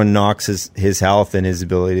 everyone knocks his health and his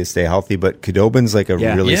ability to stay healthy, but Khudobin's like a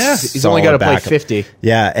really he's only got to play 50.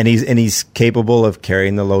 Yeah, and he's capable of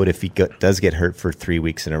carrying the load if he does get hurt for 3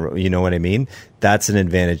 weeks in a row. You know what I mean? That's an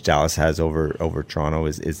advantage Dallas has over Toronto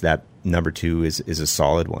is that number 2 is a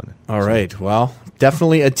solid one. All right. Well,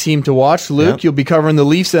 definitely a team to watch. Luke, you'll be covering the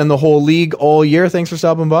Leafs and the whole league all year. Thanks for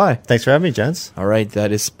stopping by. Thanks for having me, gents. All right.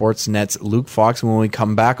 That is Sportsnet's Luke Fox. When we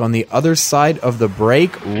come back on the other side of the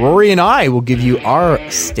break, Rory and I will give you our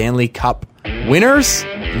Stanley Cup winners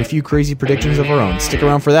and a few crazy predictions of our own. Stick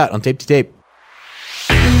around for that on Tape to Tape.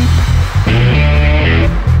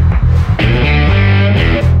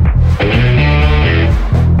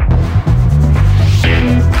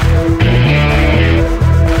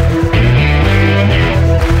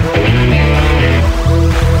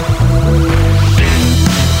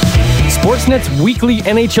 Sportsnet's weekly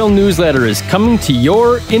NHL newsletter is coming to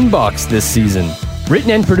your inbox this season.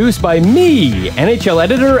 Written and produced by me, NHL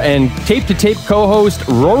editor and tape-to-tape co-host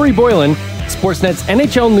Rory Boylan, Sportsnet's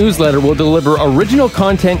NHL newsletter will deliver original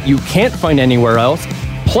content you can't find anywhere else,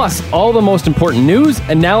 plus all the most important news,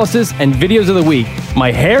 analysis, and videos of the week.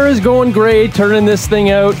 My hair is going gray turning this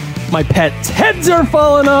thing out. My pets' heads are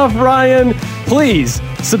falling off, Ryan. Please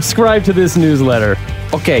subscribe to this newsletter.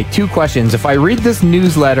 Okay, 2 questions. If I read this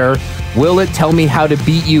newsletter, will it tell me how to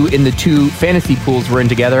beat you in the 2 fantasy pools we're in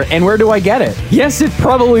together? And where do I get it? Yes, it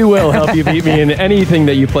probably will help you beat me in anything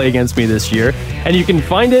that you play against me this year. And you can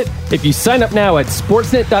find it if you sign up now at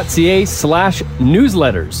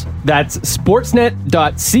sportsnet.ca/newsletters. That's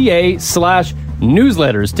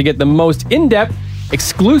sportsnet.ca/newsletters to get the most in-depth,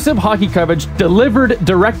 exclusive hockey coverage delivered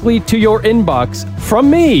directly to your inbox from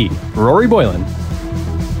me, Rory Boylan.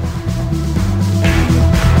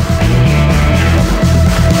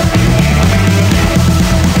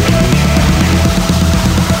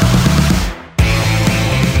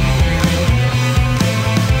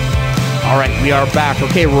 All right, we are back.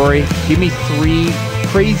 Okay, Rory, give me 3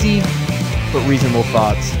 crazy but reasonable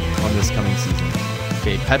thoughts on this coming season.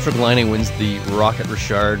 Okay, Patrick Laine wins the Rocket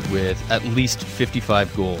Richard with at least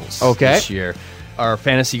 55 goals this year. Our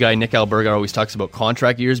fantasy guy, Nick Alberga, always talks about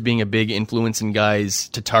contract years being a big influence in guys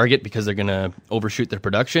to target because they're going to overshoot their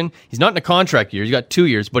production. He's not in a contract year. He's got 2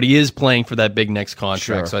 years, but he is playing for that big next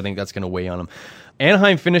contract, so I think that's going to weigh on him.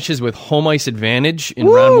 Anaheim finishes with home ice advantage in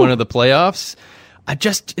round 1 of the playoffs.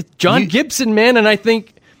 John Gibson, man, and I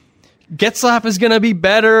think Getzlaf is going to be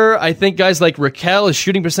better. I think guys like Raquel, his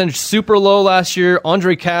shooting percentage super low last year.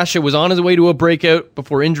 Andre Kasha was on his way to a breakout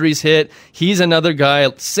before injuries hit. He's another guy.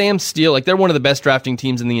 Sam Steele, they're one of the best drafting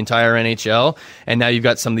teams in the entire NHL. And now you've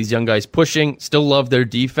got some of these young guys pushing. Still love their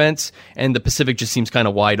defense. And the Pacific just seems kind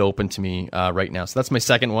of wide open to me right now. So that's my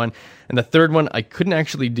second one. And the third one, I couldn't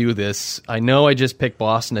actually do this. I know I just picked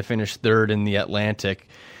Boston to finish 3rd in the Atlantic.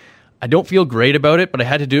 I don't feel great about it, but I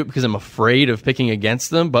had to do it because I'm afraid of picking against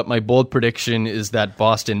them. But my bold prediction is that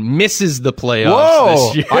Boston misses the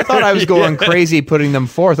playoffs this year. I thought I was going crazy putting them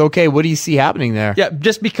 4th. Okay, what do you see happening there? Yeah,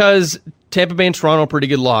 just because Tampa Bay and Toronto are pretty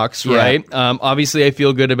good locks, right? Obviously, I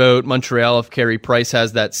feel good about Montreal if Carey Price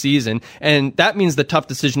has that season. And that means the tough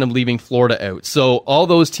decision of leaving Florida out. So all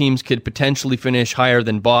those teams could potentially finish higher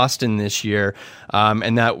than Boston this year.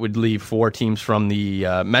 And that would leave 4 teams from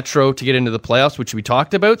the Metro to get into the playoffs, which we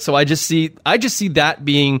talked about. So I just see that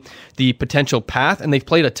being the potential path. And they've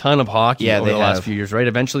played a ton of hockey over the last few years, right?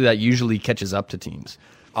 Eventually, that usually catches up to teams.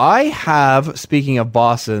 I have, speaking of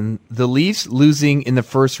Boston, the Leafs losing in the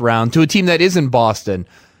first round to a team that isn't Boston.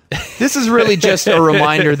 This is really just a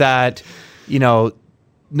reminder that, no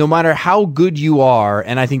matter how good you are,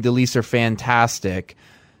 and I think the Leafs are fantastic,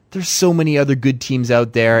 there's so many other good teams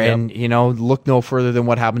out there, and look no further than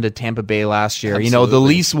what happened to Tampa Bay last year. Absolutely. The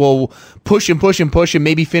Leafs will push and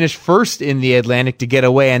maybe finish first in the Atlantic to get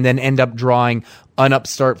away, and then end up drawing an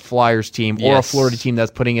upstart Flyers team or a Florida team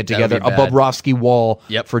that's putting it together, a Bobrovsky wall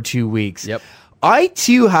for 2 weeks. Yep. I,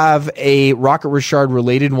 too, have a Rocket Richard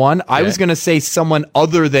related one. I was going to say someone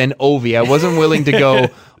other than Ovi. I wasn't willing to go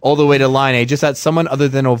all the way to line A, just had someone other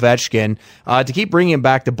than Ovechkin. To keep bringing it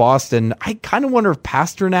back to Boston, I kind of wonder if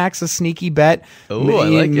Pasternak's a sneaky bet. Oh, I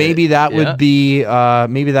like maybe it. That would be,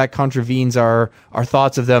 maybe that contravenes our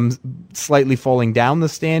thoughts of them slightly falling down the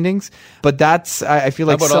standings. But that's, I feel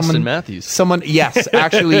like How about Austin Matthews? Yes,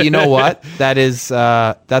 actually, you know what? That's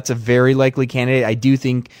a very likely candidate. I do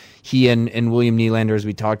think he and William Nylander, as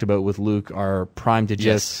we talked about with Luke, are primed to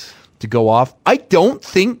just to go off. I don't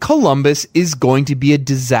think Columbus is going to be a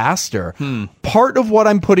disaster. Part of what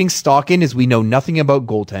I'm putting stock in is we know nothing about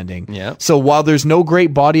goaltending. Yeah. So while there's no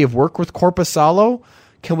great body of work with Korpisalo,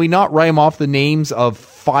 can we not rhyme off the names of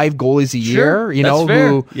 5 goalies a year? That's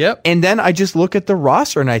fair. Yep. And then I just look at the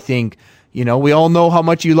roster and I think, we all know how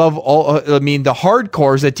much you love the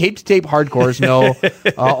hardcores, the tape-to-tape hardcores know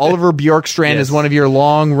Oliver Bjorkstrand is one of your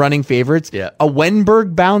long-running favorites. Yeah. A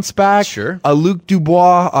Wenberg bounce back. Sure. A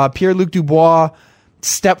Pierre-Luc Dubois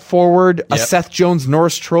step forward. A Seth Jones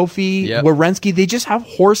Norris Trophy. Yep. Werenski. They just have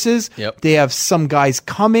horses. Yep. They have some guys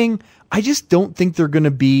coming. I just don't think they're going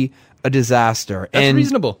to be a disaster. That's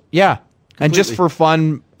reasonable. Yeah. And just Completely. for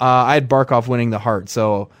fun, I had Barkov winning the Hart,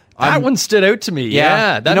 so... That one stood out to me.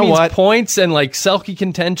 Yeah. That means points and Selke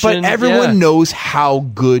contention. But everyone knows how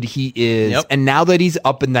good he is. Yep. And now that he's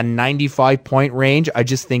up in the 95-point range, I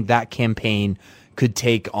just think that campaign could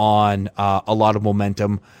take on a lot of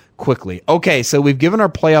momentum quickly. Okay, so we've given our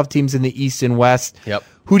playoff teams in the East and West. Yep.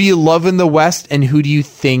 Who do you love in the West, and who do you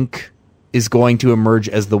think is going to emerge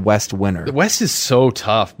as the West winner? The West is so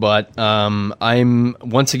tough, but I'm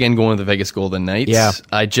once again going with the Vegas Golden Knights. Yeah.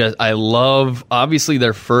 I love, obviously,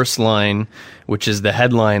 their first line, which is the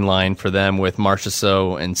headline line for them with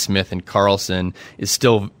Marchessault and Smith and Carlson, is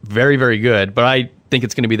still very, very good, but I think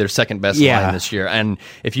it's going to be their second best line this year. And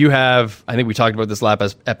if you have, I think we talked about this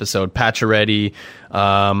last episode, Pacioretty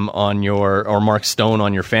or Mark Stone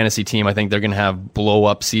on your fantasy team, I think they're going to have blow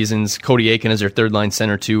up seasons. Cody Aiken as their third line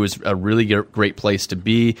center too is a really great place to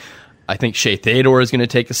be. I think Shea Theodore is going to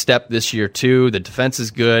take a step this year too. The defense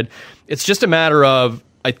is good. It's just a matter of,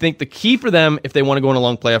 I think the key for them, if they want to go on a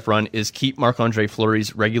long playoff run, is keep Marc-Andre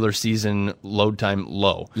Fleury's regular season load time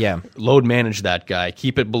low. Yeah. Load manage that guy.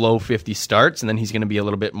 Keep it below 50 starts, and then he's going to be a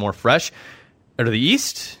little bit more fresh. Out of the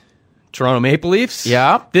East, Toronto Maple Leafs.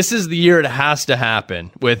 Yeah. This is the year it has to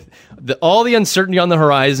happen. With all the uncertainty on the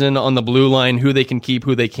horizon, on the blue line, who they can keep,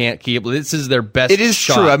 who they can't keep. This is their best shot. It is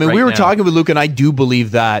true. I mean, we were talking with Luke, and I do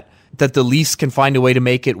believe that the Leafs can find a way to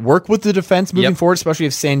make it work with the defense moving forward, especially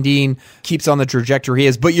if Sandin keeps on the trajectory he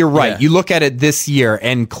is. But you're right. Yeah. You look at it this year,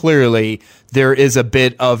 and clearly there is a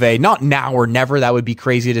bit of a, not now or never, that would be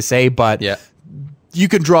crazy to say, but you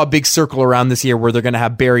can draw a big circle around this year where they're going to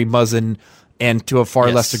have Barry Muzzin and to a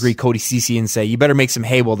far less degree Cody Ceci and say, you better make some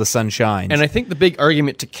hay while the sun shines. And I think the big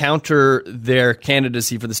argument to counter their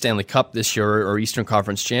candidacy for the Stanley Cup this year or Eastern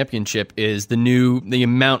Conference Championship is the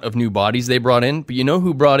amount of new bodies they brought in. But you know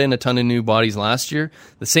who brought in a ton of new bodies last year?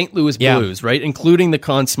 The St. Louis Blues, right? Including the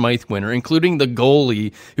Conn Smythe winner, including the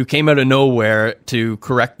goalie who came out of nowhere to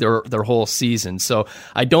correct their whole season. So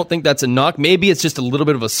I don't think that's a knock. Maybe it's just a little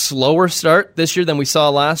bit of a slower start this year than we saw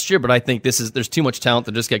last year, but I think there's too much talent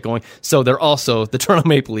to just get going. So they're also, the Toronto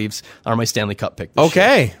Maple Leafs are my Stanley Cup pick this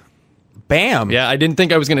year. Bam. Yeah, I didn't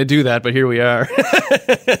think I was going to do that, but here we are.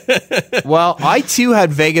 Well, I too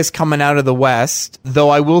had Vegas coming out of the West, though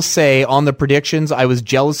I will say on the predictions, I was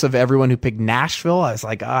jealous of everyone who picked Nashville. I was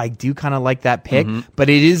like, I do kind of like that pick, but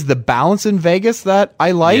it is the balance in Vegas that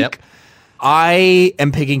I like. Yep. I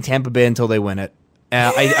am picking Tampa Bay until they win it.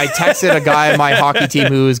 I texted a guy on my hockey team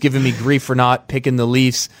who was giving me grief for not picking the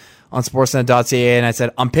Leafs on Sportsnet.ca, and I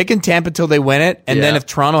said, I'm picking Tampa till they win it, and then if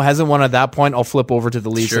Toronto hasn't won at that point, I'll flip over to the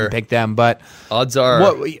Leafs and pick them. But odds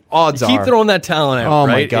are, keep throwing that talent out. Oh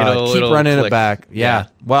my right? God, keep running it back. Yeah.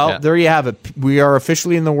 Well, there you have it. We are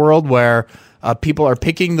officially in the world where people are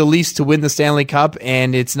picking the Leafs to win the Stanley Cup,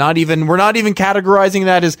 and we're not even categorizing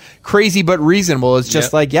that as crazy but reasonable. It's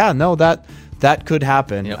just that could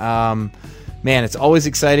happen. Yep. Man, it's always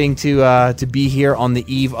exciting to be here on the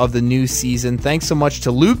eve of the new season. Thanks so much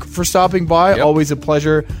to Luke for stopping by. Always a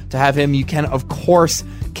pleasure to have him. You can, of course,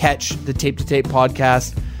 catch the Tape to Tape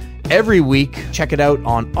podcast every week. Check it out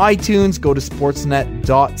on iTunes. Go to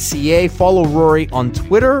sportsnet.ca. Follow Rory on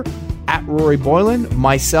Twitter, @RoryBoylan.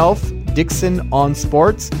 Myself, Dixon on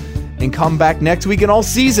Sports. And come back next week and all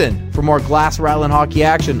season for more glass rattling hockey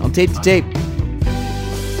action on Tape to Tape.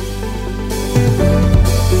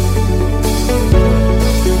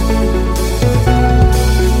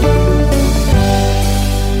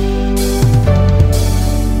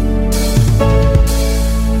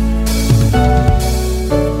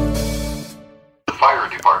 The fire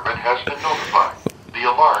department has been notified. The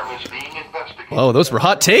alarm is being investigated. Oh, those were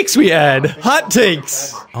hot takes we had. Hot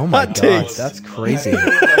takes. Oh my Hot God, takes. that's crazy.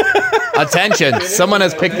 Attention, someone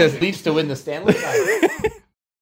has picked the Leafs to win the Stanley Cup.